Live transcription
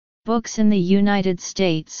Books in the United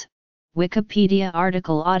States, Wikipedia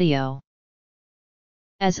article audio.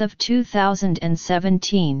 As of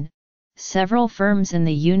 2017, several firms in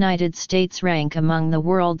the United States rank among the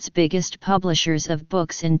world's biggest publishers of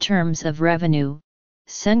books in terms of revenue: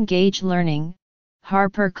 Cengage Learning,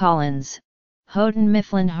 HarperCollins, Houghton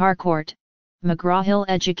Mifflin Harcourt, McGraw-Hill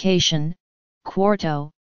Education,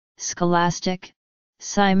 Quarto, Scholastic,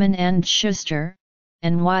 Simon & Schuster,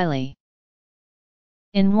 and Wiley.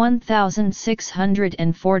 In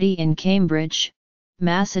 1640 in Cambridge,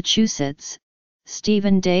 Massachusetts,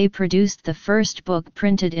 Stephen Day produced the first book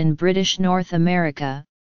printed in British North America,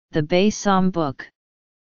 the Bay Psalm Book.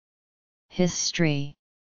 History.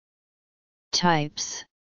 Types.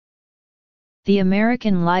 The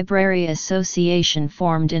American Library Association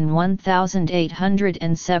formed in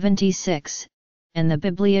 1876, and the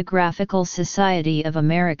Bibliographical Society of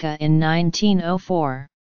America in 1904.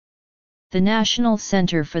 The National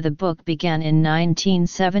Center for the Book began in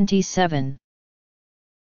 1977.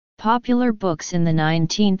 Popular books in the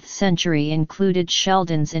 19th century included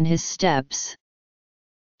Sheldon's In His Steps.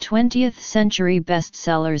 20th century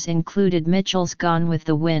bestsellers included Mitchell's Gone with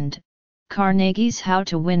the Wind, Carnegie's How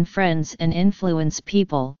to Win Friends and Influence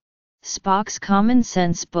People, Spock's Common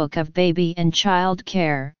Sense Book of Baby and Child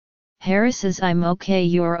Care, Harris's I'm OK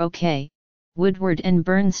You're OK, Woodward and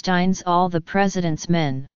Bernstein's All the President's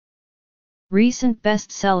Men. Recent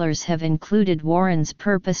bestsellers have included Warren's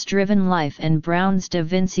Purpose-Driven Life and Brown's Da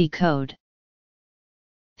Vinci Code.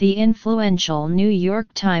 The influential New York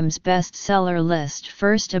Times bestseller list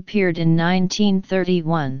first appeared in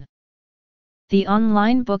 1931. The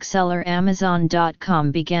online bookseller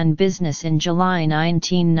Amazon.com began business in July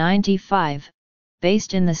 1995,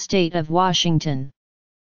 based in the state of Washington.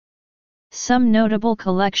 Some notable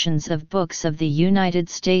collections of books of the United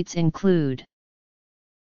States include: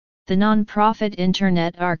 the nonprofit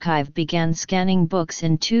Internet Archive began scanning books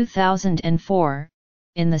in 2004,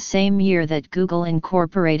 in the same year that Google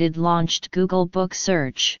Incorporated launched Google Book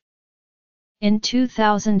Search. In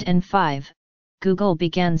 2005, Google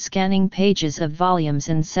began scanning pages of volumes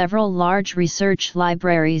in several large research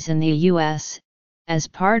libraries in the U.S., as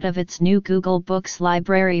part of its new Google Books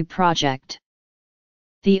Library project.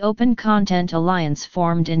 The Open Content Alliance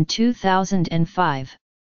formed in 2005.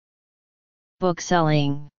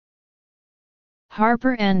 Bookselling.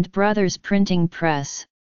 Harper & Brothers Printing Press,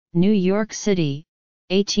 New York City,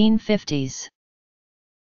 1850s.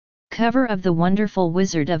 Cover of The Wonderful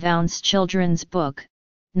Wizard of Oz children's book,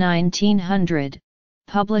 1900,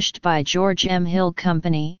 published by George M. Hill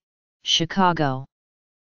Company, Chicago.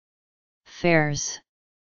 Fairs.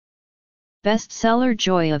 Bestseller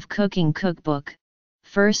Joy of Cooking Cookbook,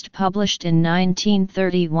 first published in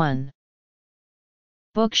 1931.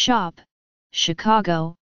 Bookshop,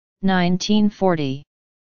 Chicago, 1940.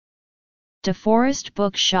 DeForest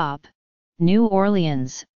Bookshop, New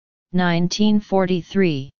Orleans,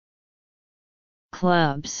 1943.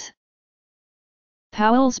 Clubs.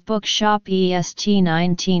 Powell's Bookshop EST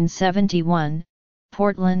 1971,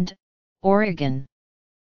 Portland, Oregon.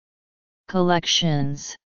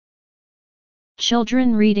 Collections.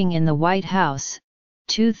 Children Reading in the White House,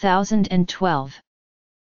 2012.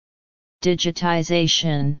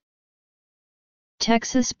 Digitization.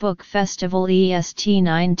 Texas Book Festival EST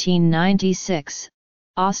 1996,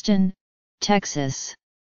 Austin, Texas.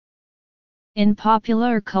 In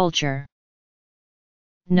popular culture.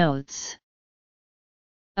 Notes.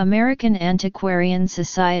 American Antiquarian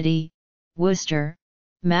Society, Worcester,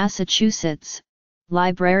 Massachusetts,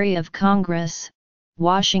 Library of Congress,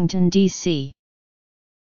 Washington, D.C.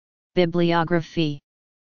 Bibliography.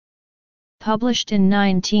 Published in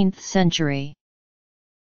 19th century.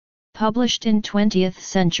 Published in 20th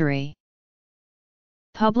century.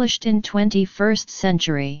 Published in 21st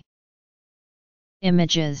century.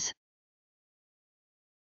 Images.